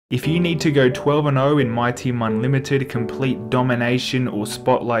If you need to go 12-0 in MyTeam Unlimited, complete domination or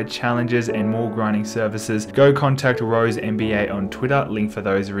spotlight challenges and more grinding services, go contact Rose NBA on Twitter. Link for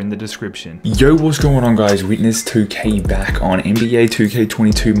those are in the description. Yo, what's going on guys? Witness 2K back on NBA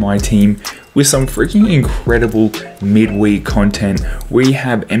 2K22 MyTeam with some freaking incredible midweek content. We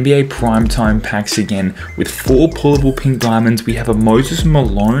have NBA Primetime Packs again with 4 pullable pink diamonds. We have a Moses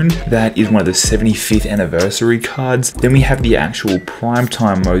Malone that is one of the 75th anniversary cards. Then we have the actual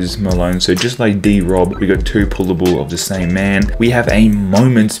Primetime Moses Malone. So just like D-Rob, we got 2 pullable of the same man. We have a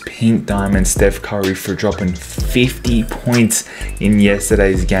Moments Pink Diamond Steph Curry for dropping 50 points in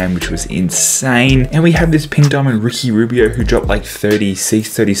yesterday's game, which was insane. And we have this Pink Diamond Ricky Rubio who dropped like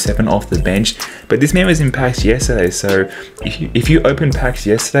 36, 37 off the bench. But this man was in packs yesterday, so if you open packs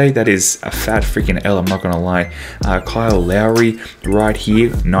yesterday, that is a fat freaking L, I'm not gonna lie. Kyle Lowry right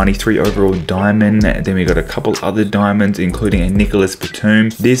here, 93 overall diamond. Then we got a couple other diamonds, including a Nicolas Batum.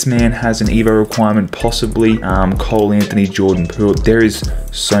 This man has an Evo requirement, possibly. Cole Anthony, Jordan Poole. There is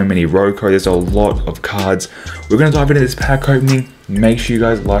so many. Roco, there's a lot of cards. We're gonna dive into this pack opening. Make sure you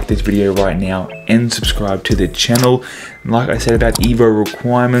guys like this video right now and subscribe to the channel. Like I said about Evo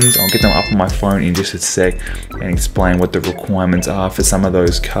requirements, I'll get them up on my phone in just a sec and explain what the requirements are for some of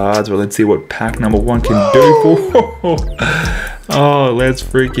those cards. Well, let's see what pack number 1 can do for. Oh, let's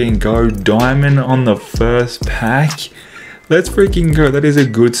freaking go. Diamond on the first pack. Let's freaking go. That is a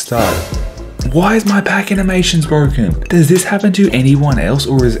good start. Why is my pack animations broken? Does this happen to anyone else,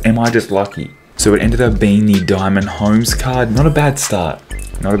 or am I just lucky? So it ended up being the Diamond Holmes card. Not a bad start.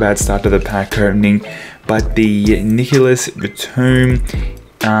 Not a bad start to the pack opening. But the Nicolas Batum,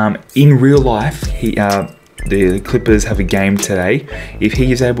 in real life, the Clippers have a game today. If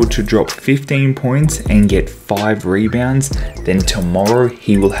he is able to drop 15 points and get 5 rebounds, then tomorrow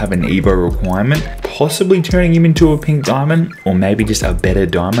he will have an Evo requirement, possibly turning him into a pink diamond, or maybe just a better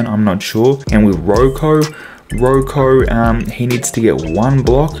diamond, I'm not sure. And with Roco, he needs to get 1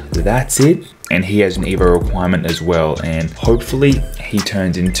 block, that's it. And he has an Evo requirement as well. And hopefully he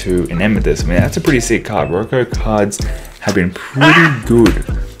turns into an Amethyst. I mean, that's a pretty sick card. Roco cards have been pretty good.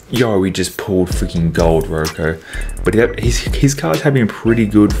 Yo, we just pulled freaking gold, Roco. But his cards have been pretty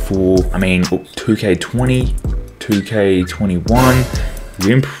good for, I mean, 2K20, 2K21.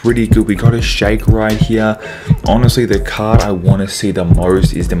 Been pretty good. We got a shake right here. Honestly, the card I want to see the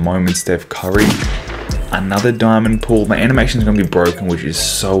most is the Moment Steph Curry. Another diamond pull. My animation is going to be broken, which is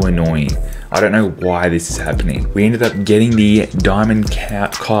so annoying. I don't know why this is happening. We ended up getting the Diamond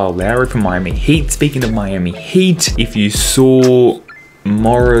Kyle Lowry from Miami Heat. Speaking of Miami Heat, if you saw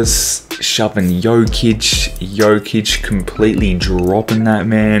Morris shoving Jokic completely dropping that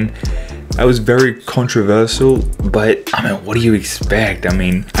man, that was very controversial, but I mean, what do you expect? I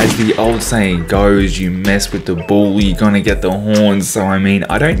mean, as the old saying goes, you mess with the bull, you're gonna get the horns. So I mean,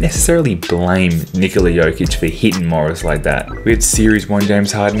 I don't necessarily blame Nikola Jokic for hitting Morris like that. We had Series 1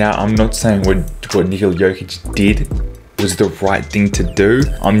 James Harden. Now, I'm not saying what Nikola Jokic did was the right thing to do.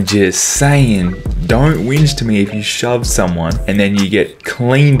 I'm just saying, don't whinge to me if you shove someone and then you get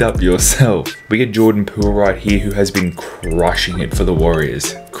cleaned up yourself. We get Jordan Poole right here, who has been crushing it for the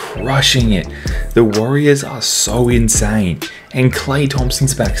Warriors. Crushing it. The Warriors are so insane. And Klay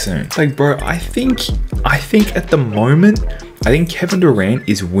Thompson's back soon. Like, bro, I think at the moment, I think Kevin Durant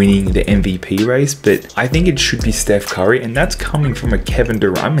is winning the MVP race, but I think it should be Steph Curry, and that's coming from a Kevin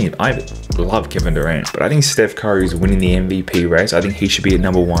Durant. I mean, I love Kevin Durant, but I think Steph Curry is winning the MVP race. I think he should be at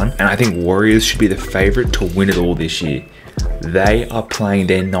number 1, and I think Warriors should be the favorite to win it all this year. They are playing,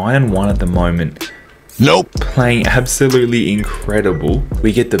 they're 9-1 at the moment. Nope. Playing absolutely incredible.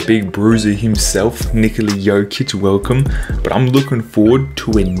 We get the big bruiser himself, Nikola Jokic, welcome. But I'm looking forward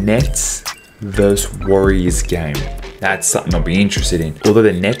to a Nets versus Warriors game. That's something I'll be interested in. Although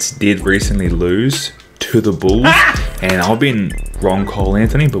the Nets did recently lose to the Bulls, and I've been wrong, Cole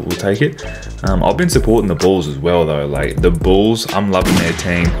Anthony, but we'll take it. I've been supporting the Bulls as well though. Like the Bulls, I'm loving their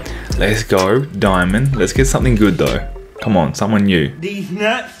team. Let's go, Diamond. Let's get something good though. Come on, someone new. These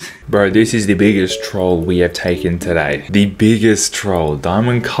nuts. Bro, this is the biggest troll we have taken today. The biggest troll.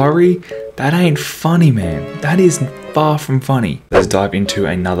 Diamond Curry? That ain't funny, man. That is far from funny. Let's dive into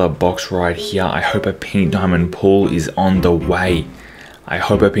another box right here. I hope a pink diamond pull is on the way. I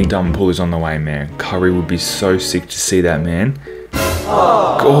hope a pink diamond pull is on the way, man. Curry would be so sick to see that, man.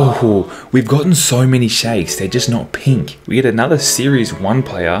 Oh, we've gotten so many shakes, they're just not pink. We get another Series 1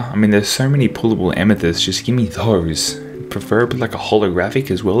 player. I mean, there's so many pullable amethysts, just give me those. Preferably like a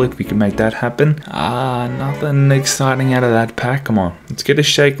holographic as well, if we can make that happen. Nothing exciting out of that pack. Come on, let's get a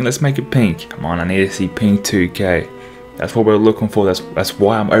shake and let's make it pink. Come on, I need to see pink 2K. That's what we're looking for. That's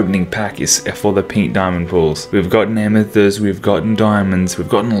why I'm opening pack, is for the pink diamond pulls. We've gotten amethysts, we've gotten diamonds, we've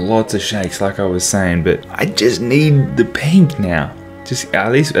gotten lots of shakes like I was saying, but I just need the pink now. Just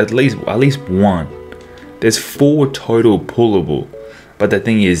at least one. There's 4 total pullable. But the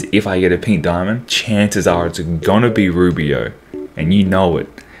thing is, if I get a pink diamond, chances are it's gonna be Rubio. And you know it.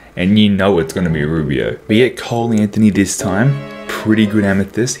 And you know it's gonna be Rubio. We get Cole Anthony this time. Pretty good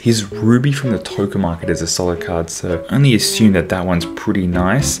amethyst. His Ruby from the token market is a solid card, so only assume that that one's pretty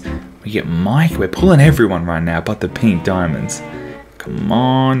nice. We get Mike. We're pulling everyone right now but the pink diamonds. Come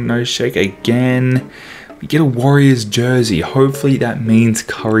on, no shake again. We get a Warriors jersey. Hopefully that means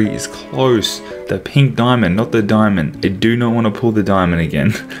Curry is close. The pink diamond, not the diamond. I do not want to pull the diamond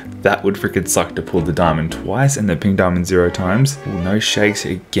again. That would freaking suck to pull the diamond twice and the pink diamond 0 times. Ooh, no shakes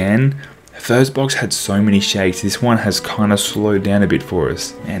again. First box had so many shakes. This one has kind of slowed down a bit for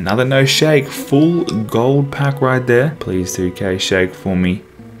us. And another no shake. Full gold pack right there. Please 2K shake for me.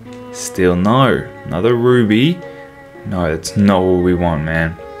 Still no. Another ruby. No, that's not what we want,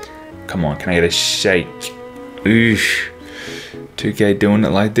 man. Come on, can I get a shake? Oosh. 2K doing it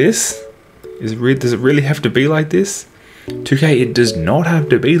like this? Does it really have to be like this? 2K, it does not have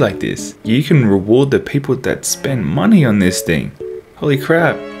to be like this. You can reward the people that spend money on this thing. Holy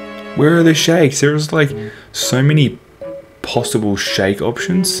crap. Where are the shakes? There's like so many possible shake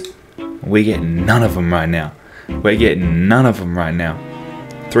options. We get none of them right now. We're getting none of them right now.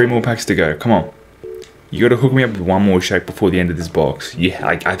 3 more packs to go. Come on. You gotta hook me up with one more shake before the end of this box. Yeah,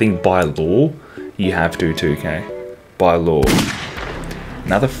 I think by law, you have to 2K. By law.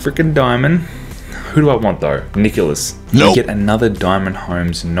 Another freaking diamond. Who do I want though? Nicolas. Nope. You get another Diamond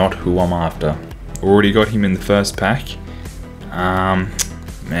Holmes, not who I'm after. Already got him in the first pack.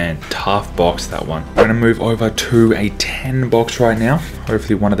 Man, tough box that one. We're gonna move over to a 10 box right now.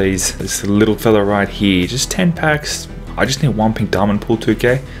 Hopefully one of these, this little fella right here, just 10 packs. I just need 1 pink diamond pull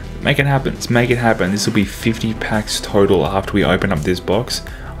 2K. Make it happen, let's make it happen. This will be 50 packs total after we open up this box.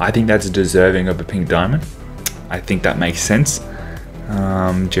 I think that's deserving of a pink diamond. I think that makes sense.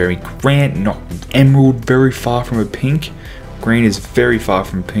 Jerry Grant, not emerald, very far from a pink. Green is very far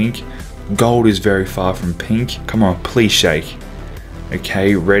from pink. Gold is very far from pink. Come on, please shake.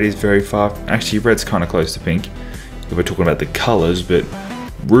 Okay, red is very far. Actually, red's kind of close to pink if we're talking about the colors, but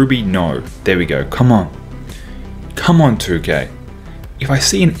ruby, no. There we go. Come on. Come on, 2K. If I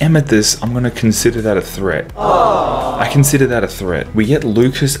see an amethyst, I'm going to consider that a threat. Aww. I consider that a threat. We get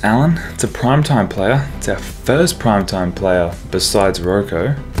Lucas Allen. It's a primetime player. It's our first primetime player besides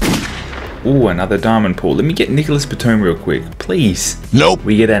Roco. Ooh, another diamond pull. Let me get Nicolas Batum real quick, please. Nope.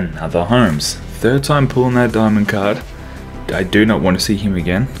 We get another Holmes. 3rd time pulling that diamond card. I do not want to see him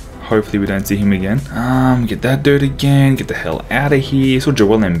again. Hopefully we don't see him again. Get that dude again. Get the hell out of here. Saw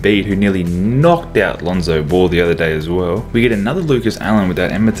Joel Embiid, who nearly knocked out Lonzo Ball the other day as well. We get another Lucas Allen with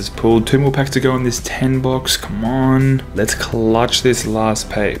that amethyst pull. 2 more packs to go in this 10 box. Come on. Let's clutch this last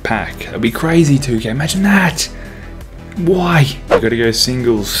pack. That'd be crazy, 2K. Imagine that. Why? We gotta go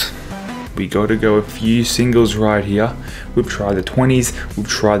singles. We gotta go a few singles right here. We've tried the 20s, we've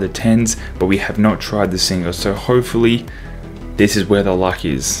tried the 10s, but we have not tried the singles. So hopefully this is where the luck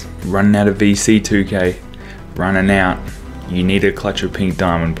is. Running out of VC 2K. Running out. You need a clutch of pink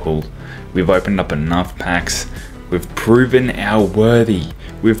diamond pull. We've opened up enough packs. We've proven our worthy.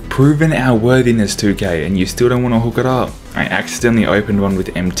 We've proven our worthiness 2K, and you still don't want to hook it up. I accidentally opened one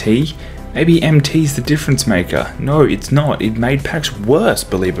with MT. Maybe MT's the difference maker. No, it's not. It made packs worse,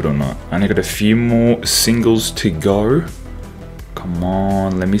 believe it or not. I only got a few more singles to go. Come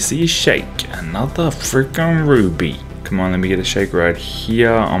on, let me see a shake. Another freaking ruby. Come on, let me get a shake right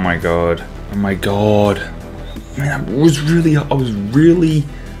here. Oh my god. Oh my god. Man, I was really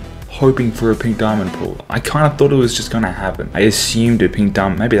hoping for a pink diamond pull. I kind of thought it was just gonna happen. I assumed a pink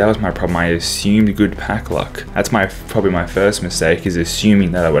diamond. Maybe that was my problem. I assumed good pack luck. That's probably my first mistake, is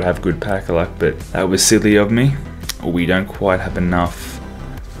assuming that I would have good pack luck, but that was silly of me. We don't quite have enough.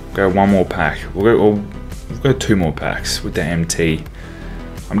 Go 1 more pack. We'll go 2 more packs with the MT.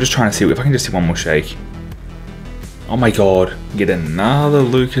 I'm just trying to see if I can just see 1 more shake. Oh my god, get another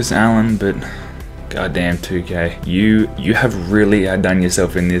Lucas Allen, but goddamn 2K, you have really outdone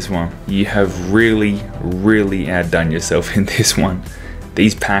yourself in this one. You have really outdone yourself in this one.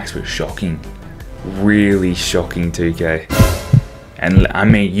 These packs were shocking, really shocking 2K. And I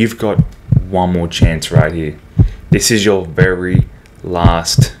mean, you've got 1 more chance right here. This is your very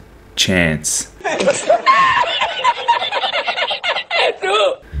last chance.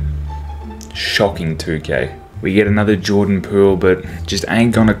 Shocking 2K. We get another Jordan Poole, but just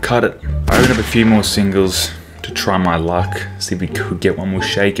ain't gonna cut it. I opened up a few more singles to try my luck, see if we could get 1 more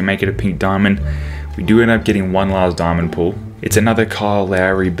shake and make it a pink diamond. We do end up getting one last diamond pull. It's another Kyle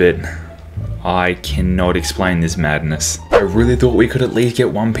Lowry, but I cannot explain this madness. I really thought we could at least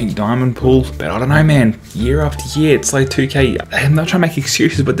get one pink diamond pull, but I don't know, man. Year after year, it's like 2K. I'm not trying to make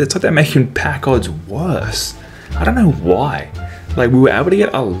excuses, but it's like they're making pack odds worse. I don't know why. Like, we were able to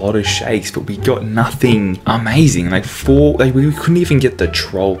get a lot of shakes, but we got nothing amazing. Like we couldn't even get the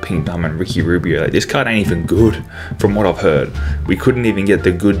troll Pink Diamond Ricky Rubio. Like, this card ain't even good from what I've heard. We couldn't even get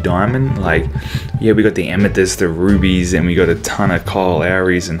the good diamond. Like, yeah, we got the Amethyst, the rubies, and we got a ton of Kyle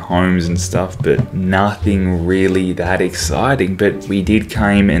Lowrys and Holmes and stuff, but nothing really that exciting. But we did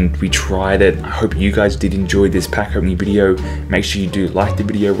came and we tried it. I hope you guys did enjoy this pack opening video. Make sure you do like the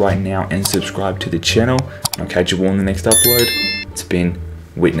video right now and subscribe to the channel. I'll catch you all in the next upload. It's been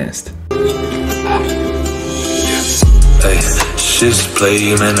witnessed. Hey, shit's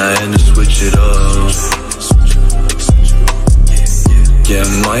play, man, I had to switch it up. Yeah,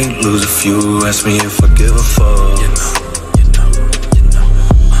 might lose a few, ask me if I give a fuck.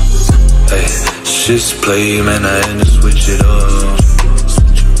 Hey, shit's play, man, I had to switch it up.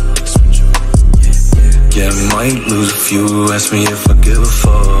 Yeah, might lose a few, ask me if I give a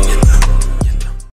fuck.